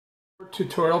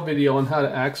tutorial video on how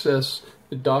to access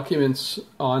the documents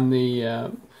on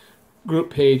the group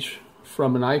page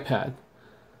from an iPad.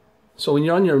 So when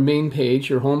you're on your main page,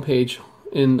 your home page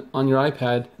on your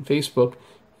iPad, Facebook,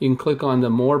 you can click on the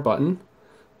More button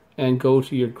and go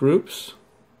to your groups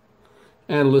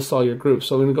and list all your groups.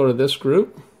 So I'm going to go to this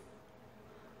group.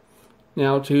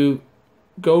 Now to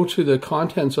go to the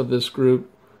contents of this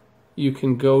group, you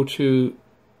can go to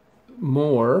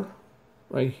More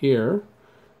right here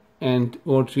and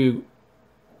go to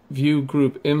View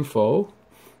Group Info,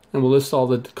 and we'll list all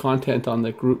the content on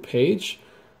the group page,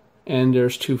 and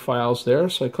there's 2 files there.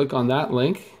 So I click on that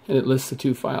link and it lists the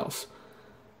 2 files.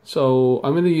 So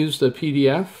I'm going to use the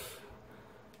PDF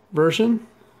version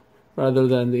rather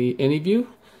than the AnyView,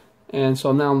 and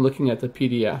so now I'm looking at the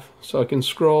PDF. So I can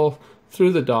scroll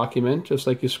through the document just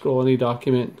like you scroll any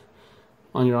document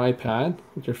on your iPad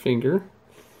with your finger.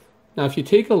 Now if you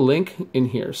take a link in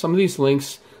here, some of these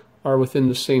links are within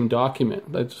the same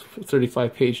document. That's a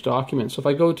 35-page document. So if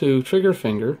I go to trigger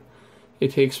finger,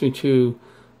 it takes me to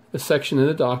a section in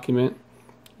the document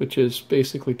which is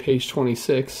basically page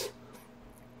 26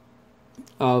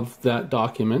 of that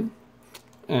document,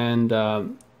 and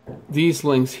these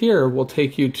links here will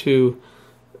take you to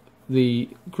the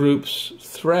group's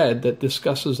thread that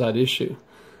discusses that issue.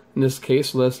 In this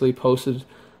case, Leslie posted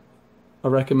a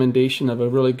recommendation of a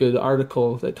really good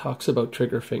article that talks about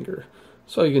trigger finger.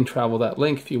 So you can travel that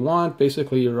link if you want.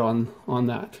 Basically, you're on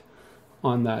that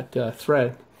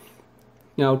thread.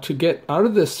 Now, to get out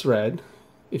of this thread,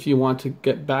 if you want to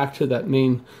get back to that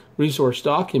main resource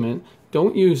document,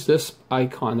 don't use this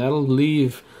icon. That'll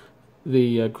leave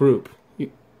the group.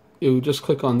 You just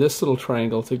click on this little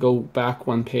triangle to go back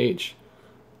 1 page,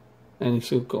 and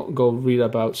you go read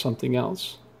about something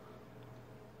else.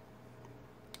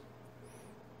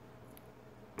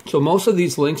 So most of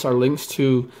these links are links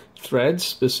to threads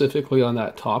specifically on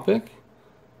that topic,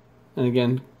 and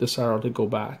again this arrow to go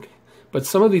back. But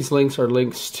some of these links are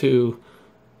links to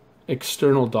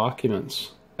external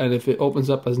documents, and if it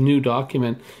opens up a new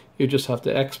document, you just have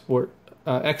to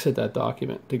exit that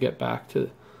document to get back to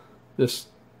this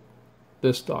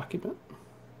document.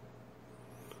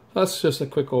 That's just a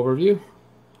quick overview.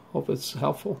 Hope it's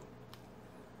helpful.